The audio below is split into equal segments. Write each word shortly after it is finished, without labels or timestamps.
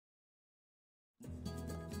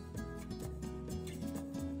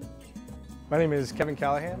My name is Kevin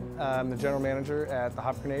Callahan. I'm the general manager at the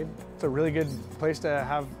Hop Grenade. It's a really good place to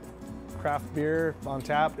have craft beer on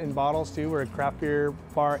tap in bottles too. We're a craft beer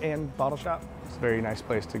bar and bottle shop. It's a very nice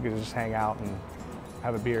place to just hang out and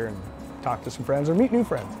have a beer and talk to some friends or meet new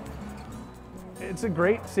friends. It's a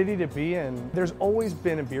great city to be in. There's always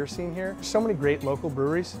been a beer scene here. There's so many great local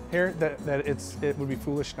breweries here that it would be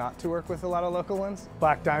foolish not to work with a lot of local ones.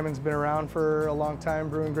 Black Diamond's been around for a long time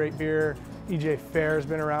brewing great beer. EJ Fair's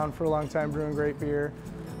been around for a long time brewing great beer.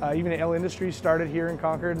 Even Ale Industries started here in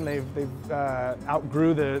Concord, and they've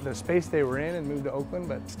outgrew the space they were in and moved to Oakland,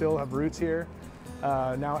 but still have roots here.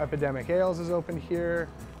 Now Epidemic Ales is open here.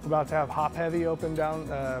 We're about to have Hop Heavy open down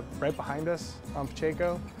right behind us on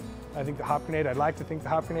Pacheco. I think the Hop Grenade, I'd like to think the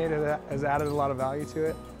Hop Grenade has added a lot of value to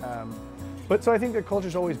it. So I think the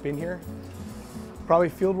culture's always been here. Probably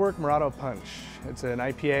Fieldwork Murado Punch. It's an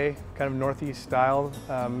IPA, kind of Northeast style.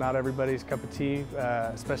 Not everybody's cup of tea,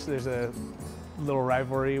 especially there's a little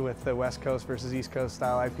rivalry with the West Coast versus East Coast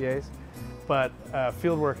style IPAs. But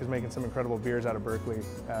Fieldwork is making some incredible beers out of Berkeley.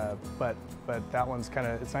 But that one's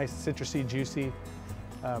it's nice, citrusy, juicy,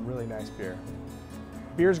 really nice beer.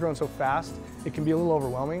 Beer's growing so fast, it can be a little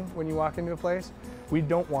overwhelming when you walk into a place. We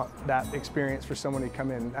don't want that experience for someone to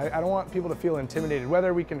come in. I don't want people to feel intimidated,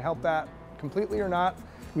 whether we can help that completely or not.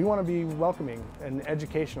 We want to be welcoming and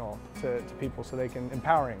educational to people so they can,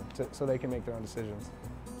 empowering, so they can make their own decisions.